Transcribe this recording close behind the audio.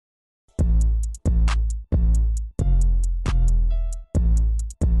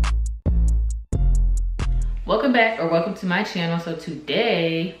Welcome back, or welcome to my channel. So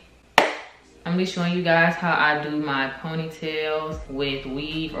today I'm gonna be showing you guys how I do my ponytails with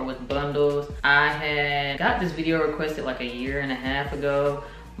weave or with bundles. I had got this video requested like a year and a half ago,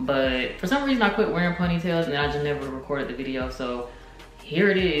 but for some reason I quit wearing ponytails and then I just never recorded the video. So here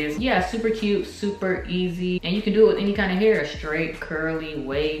it is. Yeah, super cute, super easy, and you can do it with any kind of hair, straight, curly,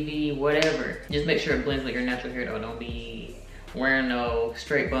 wavy, whatever. Just make sure it blends with your natural hair though. Don't be wearing no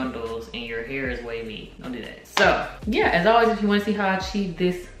straight bundles and your hair is wavy. Don't do that. So yeah, as always, if you want to see how I achieve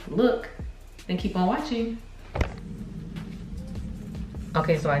this look, then keep on watching.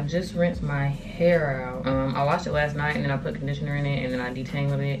 Okay, so I just rinsed my hair out. I washed it last night and then I put conditioner in it and then I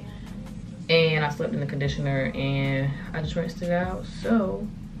detangled it and I slept in the conditioner and I just rinsed it out. So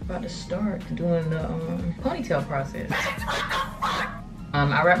I'm about to start doing the ponytail process.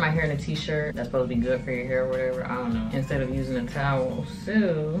 I wrap my hair in a t-shirt. That's supposed to be good for your hair or whatever, I don't know, instead of using a towel.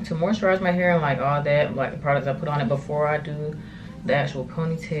 So to moisturize my hair and like all that, like the products I put on it before I do the actual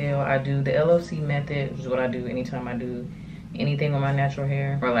ponytail, I do the LOC method, which is what I do anytime I do anything with my natural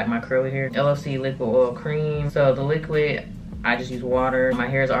hair or like my curly hair. LOC liquid oil cream. So the liquid, I just use water. My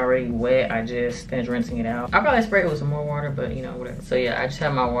hair is already wet. I just finished rinsing it out. I'll probably spray it with some more water, but you know, whatever. So yeah, I just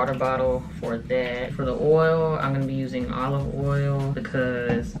have my water bottle for that. For the oil, I'm gonna be using olive oil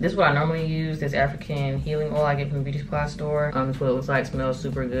because this is what I normally use. This African healing oil I get from the beauty supply store. This is what it looks like. Smells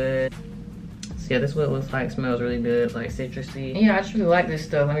super good. So yeah, this is what it looks like. Smells really good, like citrusy. And yeah, I just really like this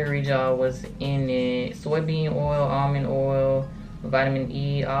stuff. Let me read y'all what's in it. Soybean oil, almond oil, vitamin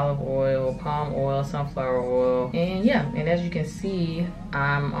E, olive oil, palm oil, sunflower oil, and yeah, and as you can see,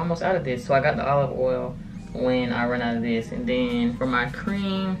 I'm almost out of this. So I got the olive oil when I run out of this. And then for my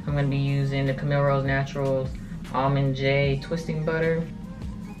cream, I'm gonna be using the Camille Rose Naturals Almond J twisting butter.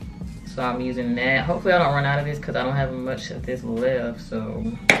 So I'm using that. Hopefully I don't run out of this because I don't have much of this left. So,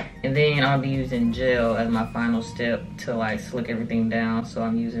 and then I'll be using gel as my final step to like slick everything down. So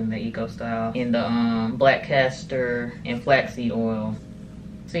I'm using the Eco Style in the black castor and flaxseed oil.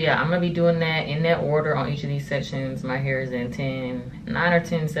 So yeah, I'm gonna be doing that in that order on each of these sections. My hair is in 9 or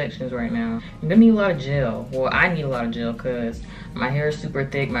 10 sections right now. I'm gonna need a lot of gel. Well, I need a lot of gel because my hair is super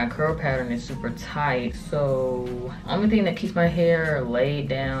thick. My curl pattern is super tight. So only thing that keeps my hair laid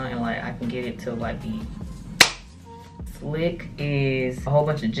down and like I can get it to like be slick is a whole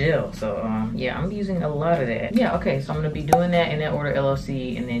bunch of gel. So yeah, I'm using a lot of that. Yeah, okay, so I'm gonna be doing that in that order, LOC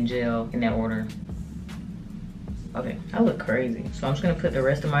and then gel in that order. Okay, I look crazy. So I'm just gonna put the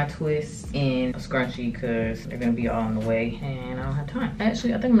rest of my twists in a scrunchie because they're gonna be all in the way and I don't have time.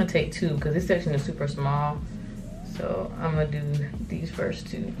 Actually, I think I'm gonna take 2 because this section is super small. So I'm gonna do these first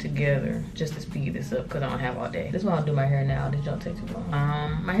 2 together just to speed this up because I don't have all day. This is why I'll do my hair now. This don't take too long.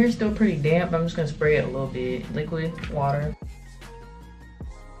 My hair's still pretty damp. I'm just gonna spray it a little bit. Liquid water.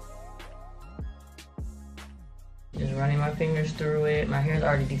 Just running my fingers through it. My hair's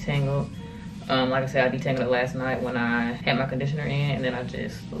already detangled. Like I said, I detangled it last night when I had my conditioner in and then I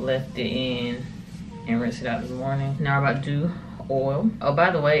just left it in and rinsed it out this morning. Now I'm about to do oil. Oh,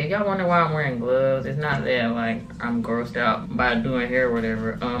 by the way, if y'all wonder why I'm wearing gloves, it's not that like I'm grossed out by doing hair or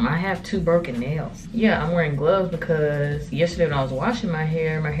whatever. I have 2 broken nails. Yeah, I'm wearing gloves because yesterday when I was washing my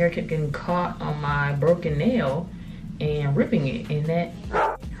hair kept getting caught on my broken nail and ripping it, and that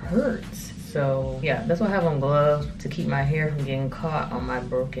hurts. So yeah, that's why I have on gloves, to keep my hair from getting caught on my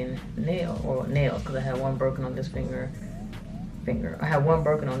broken nail or nails, because I have one broken on this finger. I have one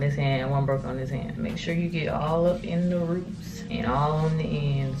broken on this hand and one broken on this hand. Make sure you get all up in the roots and all on the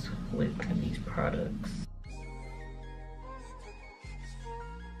ends with these products.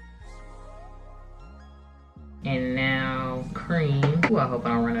 And now cream. Ooh, I hope I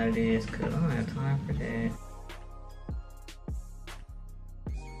don't run out of this because I don't have time for that.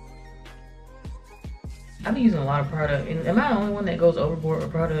 I be using a lot of product. And am I the only one that goes overboard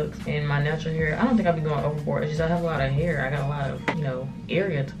with products in my natural hair? I don't think I be going overboard. It's just I have a lot of hair. I got a lot of, you know,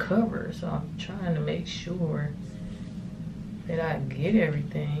 area to cover. So I'm trying to make sure that I get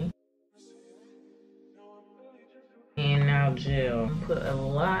everything. And now gel. Put a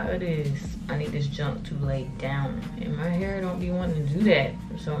lot of this. I need this junk to lay down. And my hair don't be wanting to do that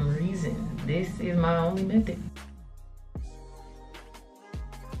for some reason. This is my only method.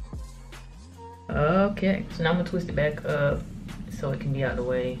 Okay, so now I'm gonna twist it back up so it can be out of the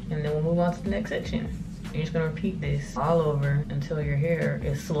way, and then we'll move on to the next section. You're just gonna repeat this all over until your hair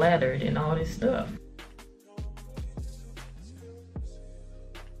is slathered in all this stuff.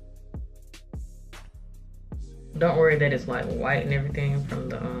 Don't worry that it's like white and everything from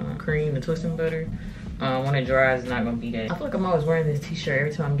the cream, the twisting butter. When it dries, it's not gonna be that. I feel like I'm always wearing this t-shirt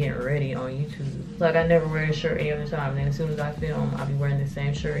every time I'm getting ready on YouTube. Like I never wear a shirt any other time. Then as soon as I film, I'll be wearing the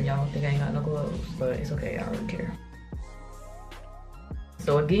same shirt and y'all think I ain't got no clothes. But it's okay, I don't really care.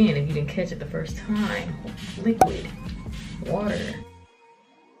 So again, if you didn't catch it the first time, liquid, water.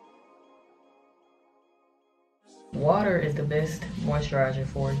 Water is the best moisturizer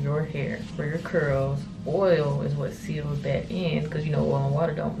for your hair, for your curls. Oil is what seals that in, because you know oil and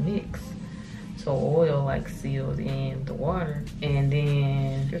water don't mix. So oil like seals in the water, and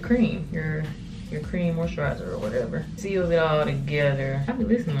then your cream, your cream moisturizer or whatever, seals it all together. I be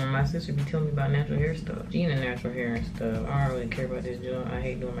listening when my sister be telling me about natural hair stuff. She into natural hair and stuff. I don't really care about this junk. I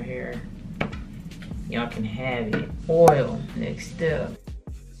hate doing my hair. Y'all can have it. Oil, next step.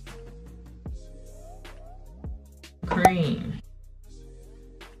 Cream.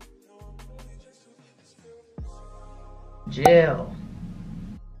 Gel.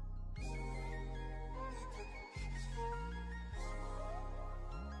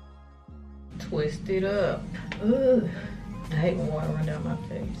 Twist it up. Ugh. I hate when water run down my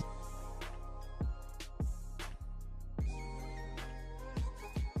face.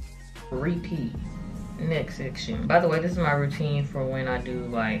 Repeat. Next section. By the way, this is my routine for when I do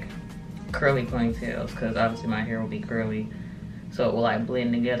like curly ponytails, because obviously my hair will be curly, so it will like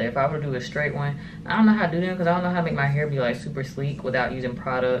blend together. If I were to do a straight one, I don't know how to do them because I don't know how to make my hair be like super sleek without using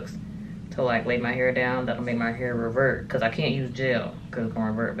products to like lay my hair down that'll make my hair revert, because I can't use gel because it's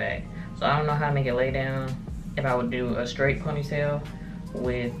gonna revert back. So I don't know how to make it lay down if I would do a straight ponytail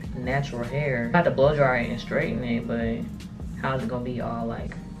with natural hair. I have to blow dry it and straighten it, but how's it gonna be all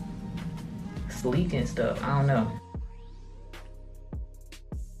like sleek and stuff? I don't know.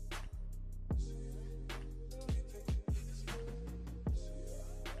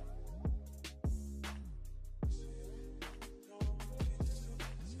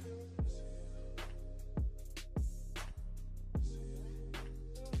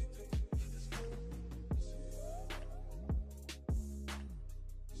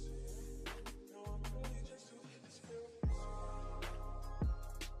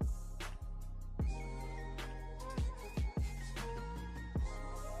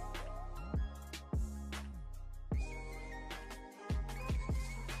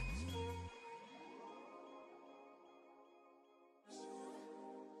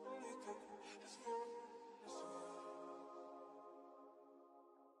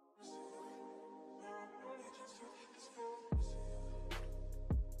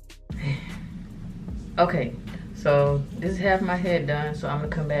 Okay, so this is half my head done, so I'm gonna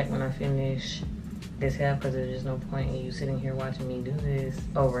come back when I finish this half, because there's just no point in you sitting here watching me do this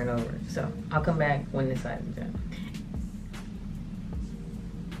over and over. So I'll come back when this side is done.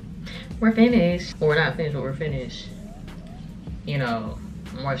 We're finished. Well, we're not finished, but we're finished. You know,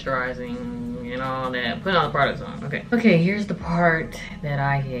 moisturizing and all that, putting all the products on. Okay, here's the part that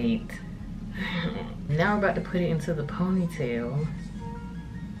I hate. Now we're about to put it into the ponytail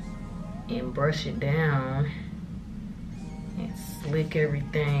and brush it down and slick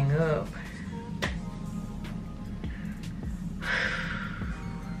everything up.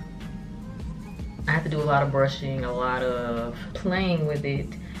 I have to do a lot of brushing, a lot of playing with it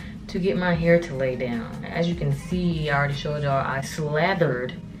to get my hair to lay down. As you can see, I already showed y'all, I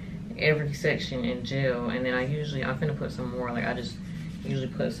slathered every section in gel, and then I'm finna put some more. Like I just usually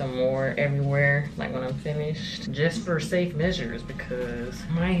put some more everywhere, like when I'm finished, just for safe measures, because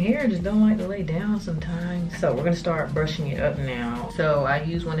my hair just don't like to lay down sometimes. So we're gonna start brushing it up now. So I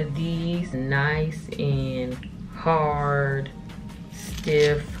use one of these nice and hard,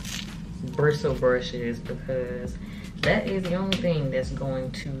 stiff bristle brushes, because that is the only thing that's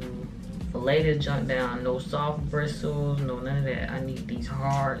going to lay this junk down. No soft bristles, no none of that. I need these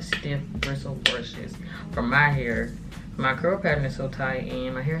hard, stiff bristle brushes for my hair. My curl pattern is so tight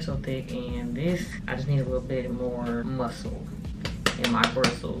and my hair is so thick, and this, I just need a little bit more muscle in my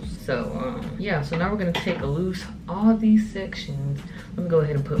bristles. So yeah, so now we're gonna take loose all these sections. Let me go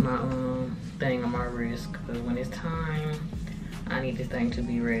ahead and put my thing on my wrist, because when it's time, I need this thing to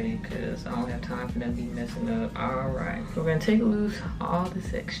be ready, because I don't have time for them to be messing up. All right, we're gonna take loose all the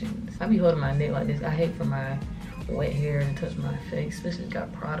sections. I be holding my neck like this. I hate for my wet hair to touch my face, especially if it's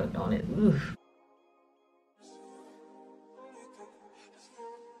got product on it. Oof.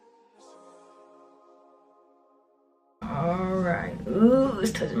 All right, ooh,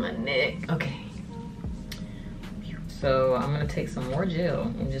 it's touching my neck. Okay, so I'm gonna take some more gel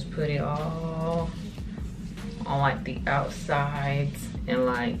and just put it all on like the outsides and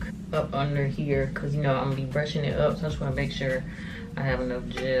like up under here, because you know I'm gonna be brushing it up, so I just want to make sure I have enough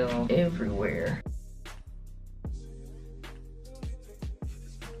gel everywhere.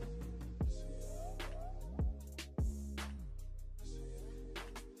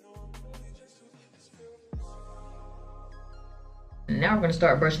 now we're gonna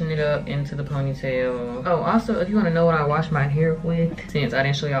start brushing it up into the ponytail. Oh, also, if you wanna know what I wash my hair with, since I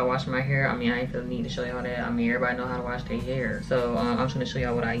didn't show y'all washing my hair, I mean, I ain't feel the need to show y'all that. I mean, everybody know how to wash their hair. So I'm just gonna show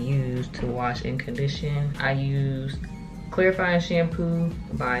y'all what I use to wash and condition. I use clarifying shampoo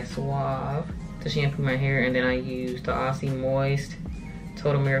by Suave to shampoo my hair, and then I use the Aussie Moist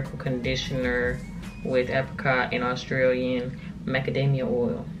Total Miracle Conditioner with apricot and Australian macadamia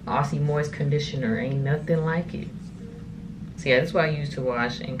oil. Aussie Moist Conditioner, ain't nothing like it. So yeah, that's what I use to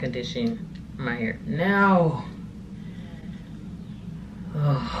wash and condition my hair. Now,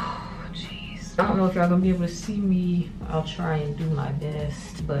 oh jeez, I don't know if y'all gonna be able to see me. I'll try and do my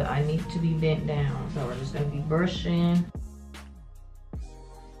best, but I need to be bent down. So we're just gonna be brushing.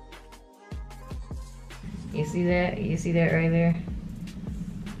 You see that? You see that right there?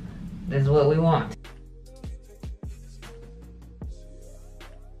 This is what we want.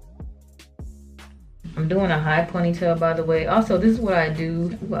 I'm doing a high ponytail, by the way. Also, this is what I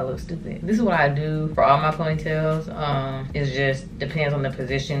do. Ooh, I look stupid. This is what I do for all my ponytails. It just depends on the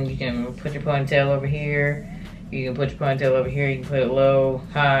position. You can put your ponytail over here. You can put your ponytail over here. You can put it low,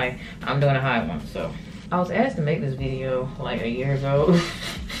 high. I'm doing a high one, so. I was asked to make this video like a year ago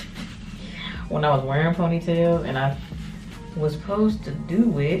when I was wearing ponytails, and I was supposed to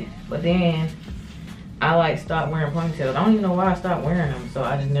do it, but then I like stopped wearing ponytails. I don't even know why I stopped wearing them, so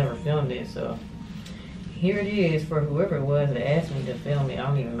I just never filmed it, so. Here it is for whoever it was that asked me to film it. I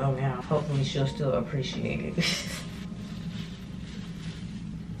don't even know now. Hopefully she'll still appreciate it.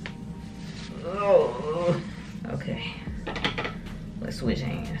 Oh, okay. Let's switch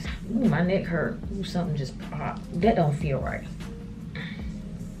hands. Ooh, my neck hurt. Ooh, something just popped. That don't feel right.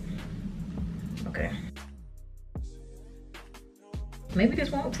 Okay. Maybe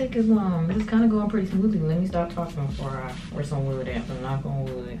this won't take as long. This is kind of going pretty smoothly. Let me stop talking before I wear some wood at. I'm knock on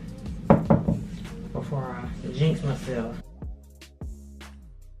wood. Before I jinx myself.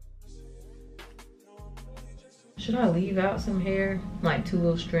 Should I leave out some hair? Like 2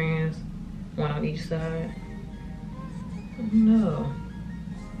 little strands, one on each side? No.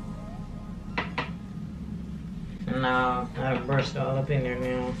 No, I brushed all up in there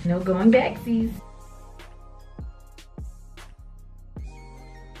now. No going backsies.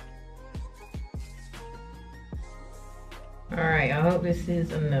 All right, I hope this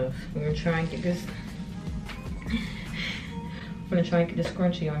is enough. We're gonna try and get this. I'm gonna try and get this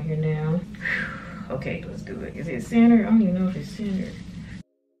scrunchie on here now. Okay, let's do it. Is it centered? I don't even know if it's centered.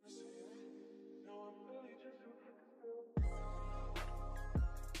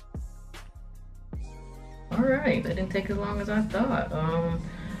 All right, that didn't take as long as I thought.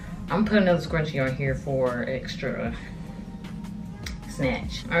 I'm putting another scrunchie on here for extra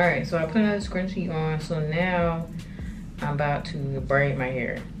snatch. All right, so I put another scrunchie on. So now I'm about to braid my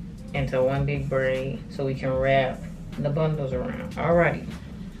hair into one big braid so we can wrap the bundles around. Alrighty,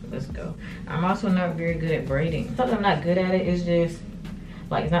 let's go. I'm also not very good at braiding. It's not that I'm not good at it, it's just,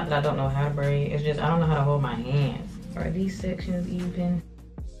 like, it's not that I don't know how to braid, it's just I don't know how to hold my hands. Are these sections even?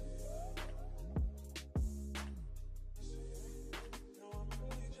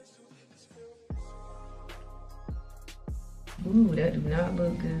 Ooh, that do not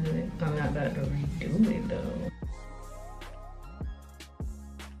look good. I'm not about to redo it though.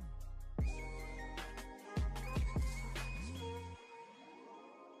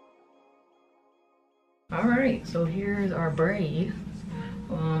 All right, so here's our braid.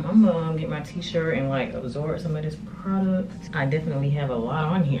 I'm gonna get my t-shirt and like absorb some of this product. I definitely have a lot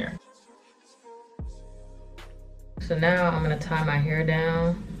on here. So now I'm gonna tie my hair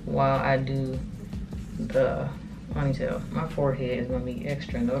down while I do the ponytail. My forehead is gonna be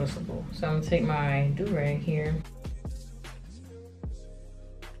extra noticeable. So I'm gonna take my do-rag here.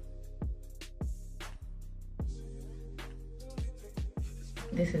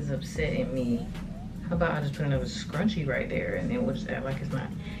 This is upsetting me. How about I just put another scrunchie right there and then we'll just act like it's not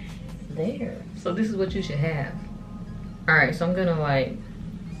there. So this is what you should have. All right, so I'm gonna like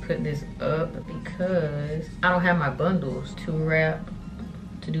put this up because I don't have my bundles to wrap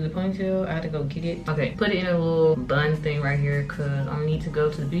to do the ponytail. I had to go get it. Okay, put it in a little bun thing right here because I'm gonna need to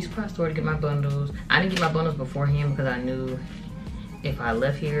go to the beauty supply store to get my bundles. I didn't get my bundles beforehand because I knew if I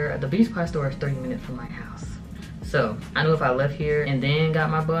left here, the beauty supply store is 30 minutes from my house. So I knew if I left here and then got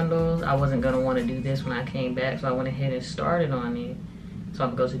my bundles, I wasn't gonna wanna do this when I came back. So I went ahead and started on it. So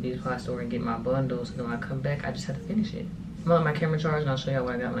I'm gonna go to the beauty supply store and get my bundles. And then when I come back, I just have to finish it. I'm gonna let my camera charge and I'll show y'all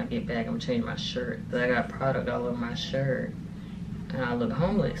what I got when I get back. I'm gonna change my shirt. Cause I got product all over my shirt. And I look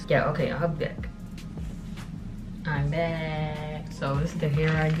homeless. Yeah, okay, I'll be back. I'm back. So this is the hair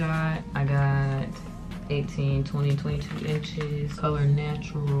I got. I got 18, 20, 22 inches. Color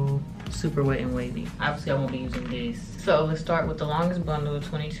natural, super wet and wavy. Obviously I won't be using this. So let's start with the longest bundle,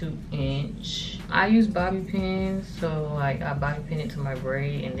 22 inch. I use bobby pins, so like I bobby pin it to my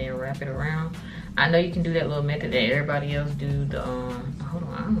braid and then wrap it around. I know you can do that little method that everybody else do. The hold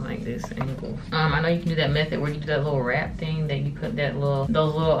on, I don't like this angle. I know you can do that method where you do that little wrap thing that you put those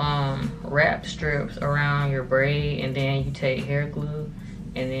little wrap strips around your braid, and then you take hair glue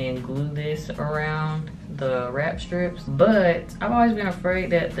and then glue this around the wrap strips. But I've always been afraid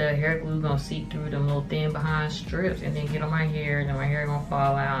that the hair glue gonna seep through them little thin behind strips and then get on my hair, and then my hair gonna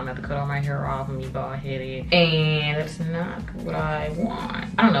fall out and I have to cut all my hair off and be bald headed, and that's not what I want.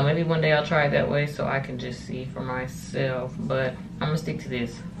 I don't know, maybe one day I'll try it that way so I can just see for myself, but I'm gonna stick to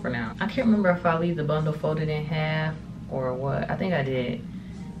this for now. I can't remember if I leave the bundle folded in half or what. I think I did.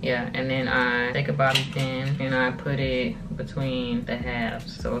 Yeah, and then I take a bobby pin and I put it between the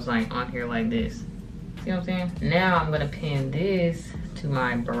halves, so it's like on here like this. See what I'm saying? Now I'm gonna pin this to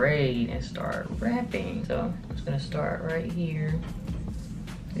my braid and start wrapping. So I'm just gonna start right here.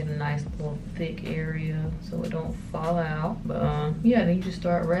 Get a nice little thick area so it don't fall out. But yeah, then you just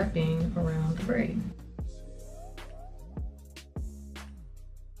start wrapping around the braid.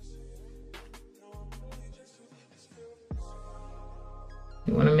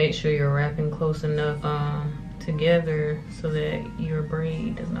 You want to make sure you're wrapping close enough together so that your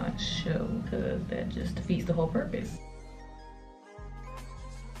braid does not show, because that just defeats the whole purpose.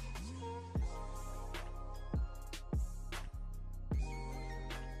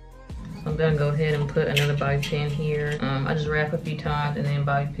 So I'm gonna go ahead and put another bobby pin here. I just wrap a few times and then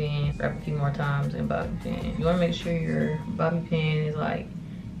bobby pin, wrap a few more times and bobby pin. You want to make sure your bobby pin is like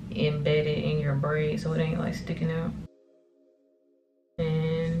embedded in your braid so it ain't like sticking out.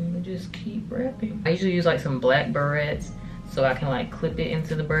 And just keep wrapping. I usually use like some black barrettes so I can like clip it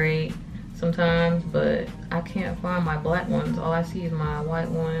into the braid sometimes, but I can't find my black ones. All I see is my white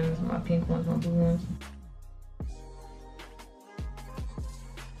ones, my pink ones, my blue ones.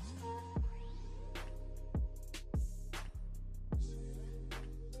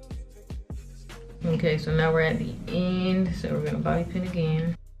 Okay, so now we're at the end, so we're gonna bobby pin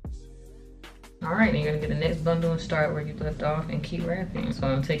again. All right, then you're gonna get the next bundle and start where you left off and keep wrapping. So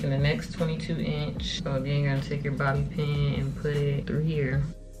I'm taking the next 22 inch. So again, you're gonna take your bobby pin and put it through here.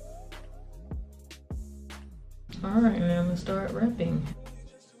 All right, now I'm gonna start wrapping.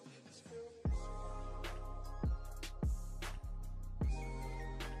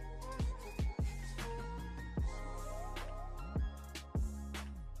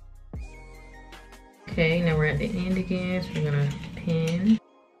 Okay, now we're at the end again, so we're gonna pin.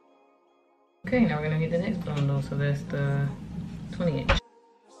 Okay, now we're gonna get the next bundle, so that's the 20 inch.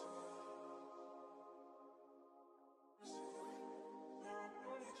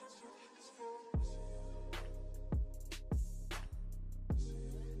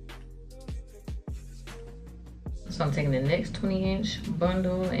 So I'm taking the next 20 inch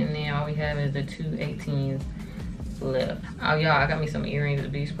bundle, and then all we have is the two 18s left. Oh y'all, I got me some earrings at the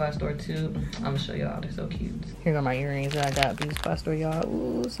beauty supply store too. I'm gonna show y'all, they're so cute. Here go my earrings that I got at the beauty supply store, y'all.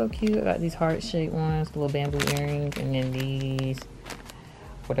 Ooh, so cute. I got these heart shaped ones, the little bamboo earrings, and then these,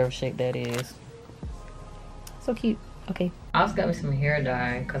 whatever shape that is. So cute. Okay. I also got me some hair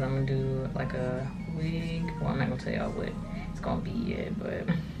dye because I'm gonna do like a wig. Well, I'm not gonna tell y'all what it's gonna be yet, but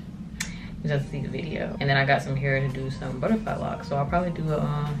you just have to see the video. And then I got some hair to do some butterfly locks. So I'll probably do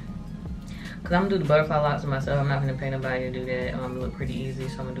a cause I'm gonna do the butterfly locks myself. I'm not gonna pay nobody to do that. It look pretty easy,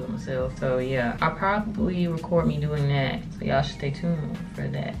 so I'm gonna do it myself. So yeah, I'll probably record me doing that. So y'all should stay tuned for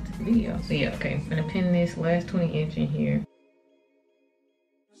that video. So yeah, okay, I'm gonna pin this last 20 inch in here.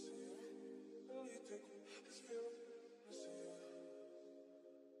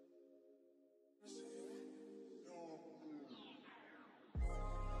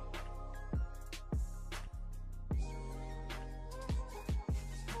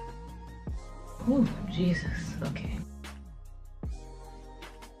 Oh, Jesus, okay.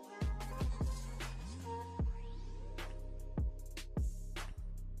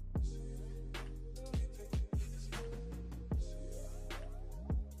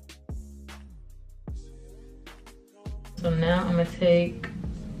 So now I'm gonna take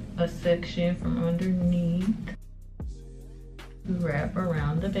a section from underneath to wrap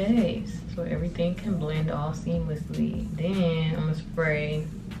around the base so everything can blend all seamlessly. Then I'm gonna spray,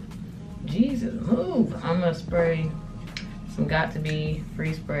 Jesus, move. I'm gonna spray some Got To Be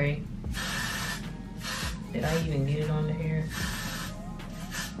free spray. Did I even get it on the hair?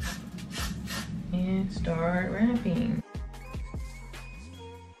 And start wrapping.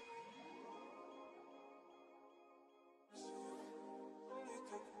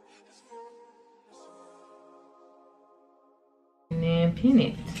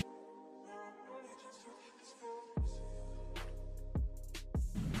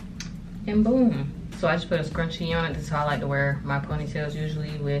 and boom. So I just put a scrunchie on it. This is how I like to wear my ponytails,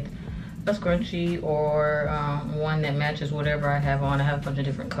 usually with a scrunchie or one that matches whatever I have on. I have a bunch of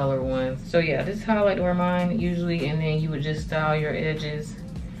different color ones. So yeah, this is how I like to wear mine usually, and then you would just style your edges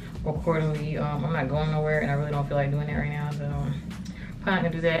accordingly. I'm not going nowhere and I really don't feel like doing that right now, so I'm probably gonna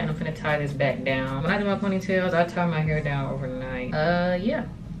do that, and I'm gonna tie this back down. When I do my ponytails, I tie my hair down overnight. Yeah.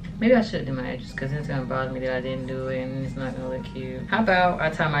 Maybe I should do my edges because it's gonna bother me that I didn't do it and it's not gonna look cute. How about I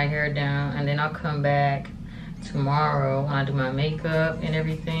tie my hair down and then I'll come back tomorrow when I do my makeup and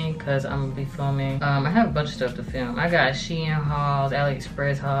everything, because I'm gonna be filming. I have a bunch of stuff to film. I got Shein hauls,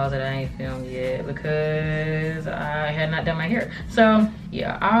 AliExpress hauls that I ain't filmed yet because I had not done my hair. So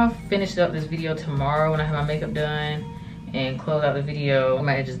yeah, I'll finish up this video tomorrow when I have my makeup done and close out the video.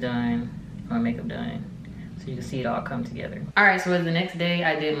 My edges done, my makeup done, so you can see it all come together. All right, so it was the next day.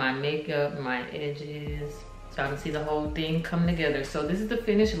 I did my makeup, my edges, so I can see the whole thing come together. So this is the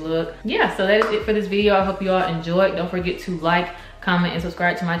finished look. Yeah, so that is it for this video. I hope you all enjoyed. Don't forget to like, comment, and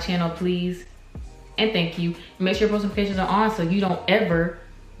subscribe to my channel, please. And thank you. Make sure post notifications are on so you don't ever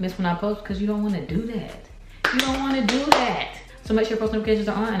miss when I post, because you don't want to do that. You don't want to do that. So make sure post notifications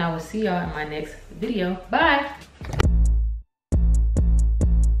are on, and I will see y'all in my next video. Bye.